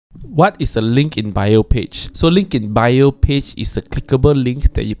What is a link in bio page? So link in bio page is a clickable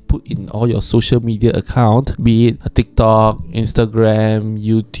link that you put in all your social media account, be it a TikTok, Instagram,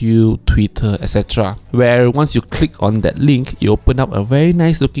 YouTube, Twitter, etc. Where once you click on that link, you open up a very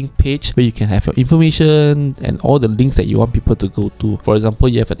nice looking page where you can have your information and all the links that you want people to go to. For example,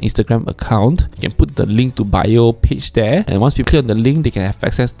 you have an Instagram account, you can put the link to bio page there, and once people click on the link, they can have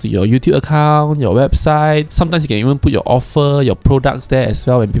access to your YouTube account, your website. Sometimes you can even put your offer, your products there as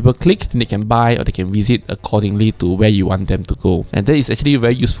well. When people click, and they can buy or they can visit accordingly to where you want them to go. And that is actually a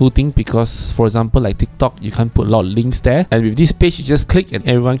very useful thing because, for example, like TikTok, you can't put a lot of links there, and with this page you just click and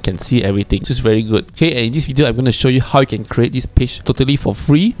everyone can see everything. So it's very good. Okay, and in this video I'm going to show you how you can create this page totally for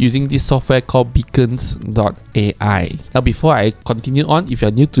free using this software called Beacons.ai. Now before I continue on, if you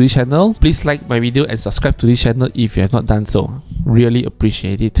are new to this channel, please like my video and subscribe to this channel if you have not done so. Really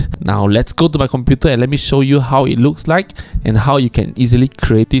appreciate it. Now let's go to my computer and let me show you how it looks like and how you can easily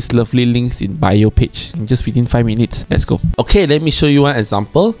create these lovely links in bio page in just within 5 minutes. Let's go. Okay, let me show you one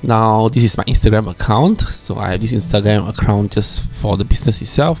example. Now this is my Instagram account. So I have this Instagram account just for the business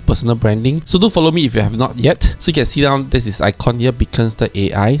itself, personal branding. So do follow me if you have not yet. So you can see down there's this icon here,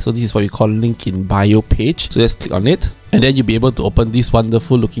 Beacons.ai. So this is what we call link in bio page. So let's click on it. And then you'll be able to open this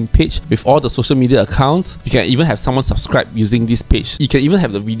wonderful looking page with all the social media accounts. You can even have someone subscribe using this page. You can even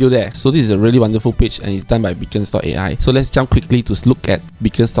have the video there. So this is a really wonderful page and it's done by Beacons.ai. So let's jump quickly to look at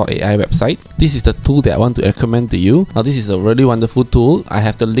Beacons.ai website. This is the tool that I want to recommend to you. Now this is a really wonderful tool. I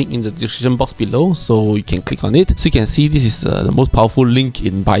have the link in the description box below so you can click on it. So you can see this is the most powerful link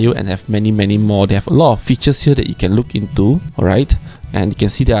in bio and have many more. They have a lot of features here that you can look into. Alright, and you can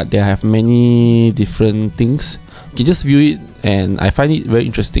see that they have many different things. You can just view it and I find it very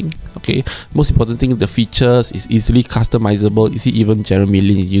interesting. Okay, most important thing, the features is easily customizable. You see, even Jeremy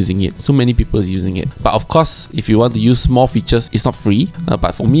Lin is using it. So many people is using it. But of course, if you want to use more features, it's not free.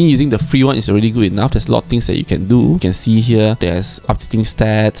 But for me, using the free one is already good enough. There's a lot of things that you can do. You can see here, there's updating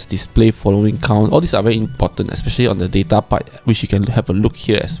stats, display following count. All these are very important, especially on the data part, which you can have a look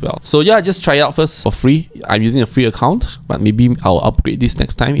here as well. So yeah, just try it out first for free. I'm using a free account, but maybe I'll upgrade this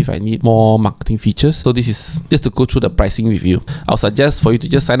next time if I need more marketing features. So this is just to go through the pricing with you. I'll suggest for you to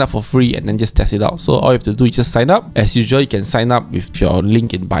just sign up for free and then just test it out. So all you have to do is just sign up. As usual, you can sign up with your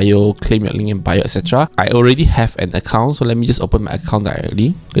link in bio, claim your link in bio, etc. I already have an account, so let me just open my account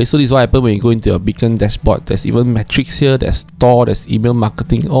directly. Okay, so this is what happens when you go into your Beacon dashboard. There's even metrics here, there's store, there's email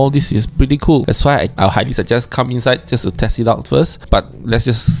marketing. All this is pretty cool. That's why I'll highly suggest come inside just to test it out first. But let's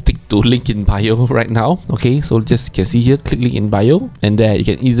just stick to link in bio right now. Okay, so just you can see here, click link in bio, and there you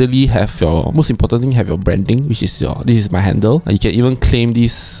can easily have your, most important thing, have your branding, which is your, this is my handle. You can even claim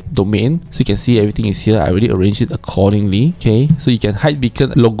this domain, so you can see everything is here. I already arranged it accordingly. Okay, so you can hide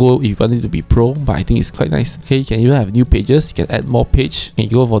Beacon logo if you want it to be pro, but I think it's quite nice. Okay, you can even have new pages, you can add more page,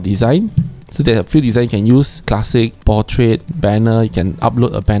 and you go for design. So there's a few designs you can use: classic, portrait, banner. You can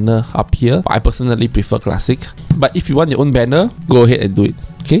upload a banner up here. I personally prefer classic, but if you want your own banner, go ahead and do it.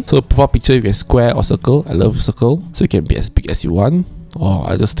 Okay, so profile picture, you can square or circle. I love circle, so you can be as big as you want, or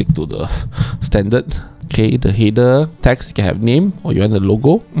I just stick to the standard. Okay, the header text, you can have name, or you want the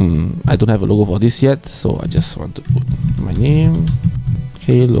logo. I don't have a logo for this yet, so I just want to put my name.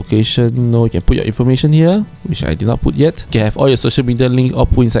 Okay, location, no, you can put your information here, which I did not put yet. You can have all your social media link all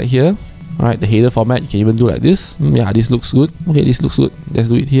put inside here. Alright, the header format, you can even do like this. Yeah, this looks good. Okay, this looks good. Let's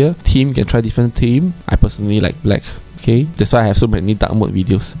do it here. Theme, you can try different theme. I personally like black. Okay, that's why I have so many dark mode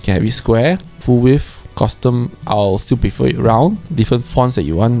videos. You can have it square, full width, custom. I'll still prefer it round. Different fonts that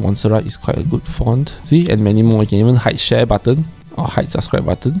you want. Montserrat is quite a good font. See, and many more. You can even hide share button or hide subscribe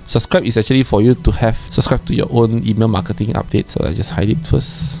button. Subscribe is actually for you to have subscribe to your own email marketing updates. So I just hide it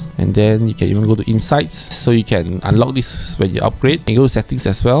first. And then you can even go to insights, so you can unlock this when you upgrade. You can go to settings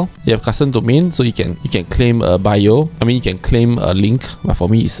as well. You have custom domain, so you can claim a bio. I mean, you can claim a link, but for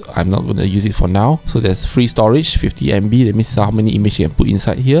me, I'm not going to use it for now. So there's free storage, 50 MB. That means how many images you can put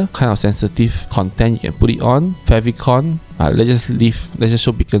inside here. Kind of sensitive content you can put it on. Favicon. Let's just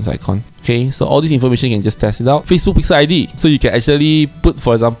show Beacons icon. Okay, so all this information you can just test it out. Facebook Pixel ID. So you can actually put,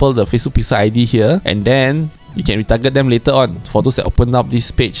 for example, the Facebook Pixel ID here, and then you can retarget them later on for those that open up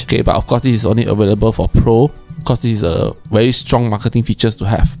this page. Okay, but of course this is only available for pro, because this is a very strong marketing features to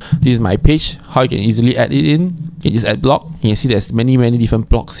have. This is my page, how you can easily add it in. You can just add block. You can see there's many different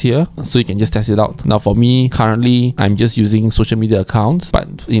blocks here, so you can just test it out. Now for me, currently I'm just using social media accounts, but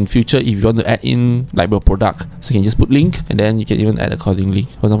in future if you want to add in like your product, so you can just put link and then you can even add accordingly.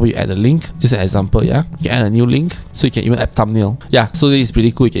 For example, you add a link, just an example, yeah, you can add a new link, so you can even add thumbnail. Yeah, so this is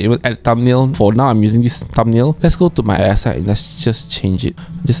pretty cool. You can even add thumbnail. For now I'm using this thumbnail. Let's go to my website and let's just change it.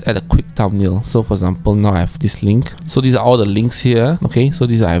 Just add a quick thumbnail. So for example, now I have this this link. So these are all the links here. Okay, so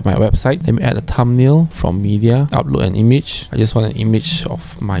these are my website. Let me add a thumbnail from media, upload an image. I just want an image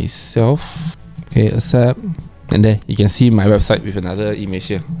of myself. Okay, accept. And there you can see my website with another image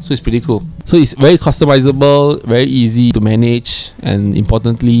here. So it's pretty cool. So it's very customizable, very easy to manage, and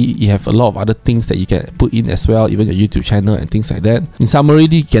importantly, you have a lot of other things that you can put in as well, even your YouTube channel and things like that. In summary,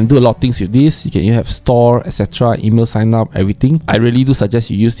 you can do a lot of things with this. You can even have store, etc., email sign up, everything. I really do suggest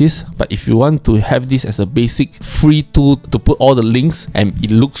you use this. But if you want to have this as a basic free tool to put all the links and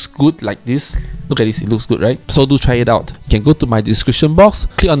it looks good like this, look at this, it looks good, right? So do try it out. You can go to my description box,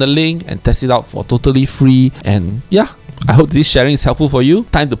 click on the link and test it out for totally free. And yeah, I hope this sharing is helpful for you.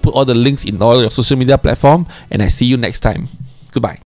 Time to put all the links in all your social media platform, and I see you next time. Goodbye.